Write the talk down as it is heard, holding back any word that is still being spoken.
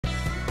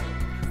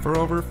For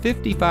over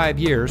 55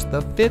 years,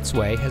 the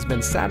Fitzway has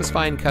been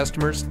satisfying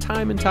customers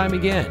time and time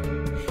again.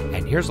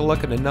 And here's a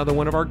look at another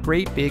one of our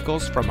great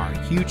vehicles from our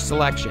huge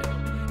selection.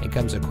 It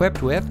comes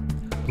equipped with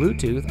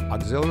Bluetooth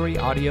auxiliary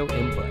audio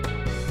input,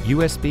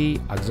 USB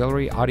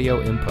auxiliary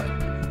audio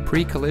input,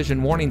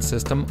 pre-collision warning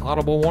system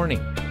audible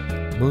warning,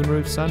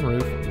 moonroof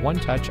sunroof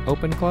one-touch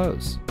open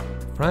close,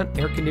 front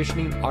air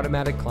conditioning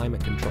automatic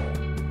climate control,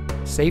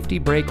 safety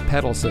brake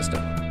pedal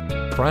system,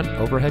 front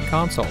overhead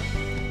console,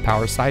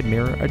 power side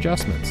mirror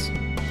adjustments,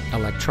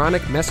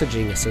 electronic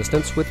messaging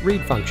assistance with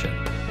read function,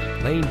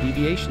 lane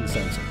deviation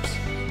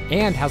sensors,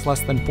 and has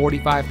less than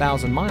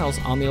 45,000 miles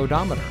on the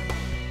odometer.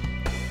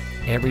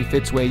 Every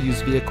Fitzway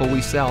used vehicle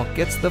we sell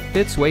gets the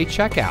Fitzway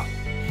checkout.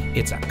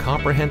 It's a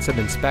comprehensive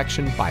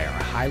inspection by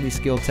our highly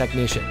skilled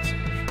technicians,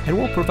 and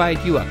we'll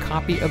provide you a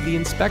copy of the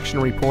inspection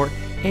report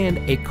and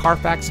a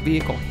Carfax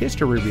vehicle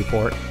history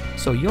report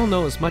so you'll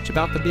know as much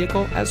about the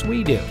vehicle as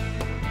we do.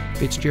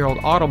 Fitzgerald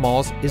Auto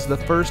Malls is the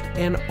first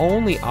and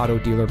only auto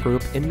dealer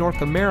group in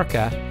North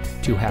America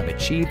to have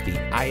achieved the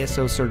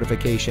ISO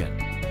certification,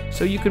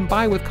 so you can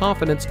buy with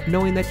confidence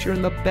knowing that you're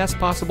in the best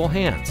possible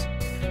hands.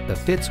 The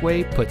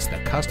Fitzway puts the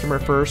customer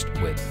first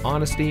with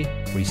honesty,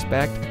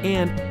 respect,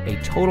 and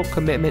a total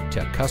commitment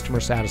to customer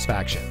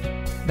satisfaction.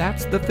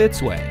 That's the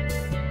Fitzway.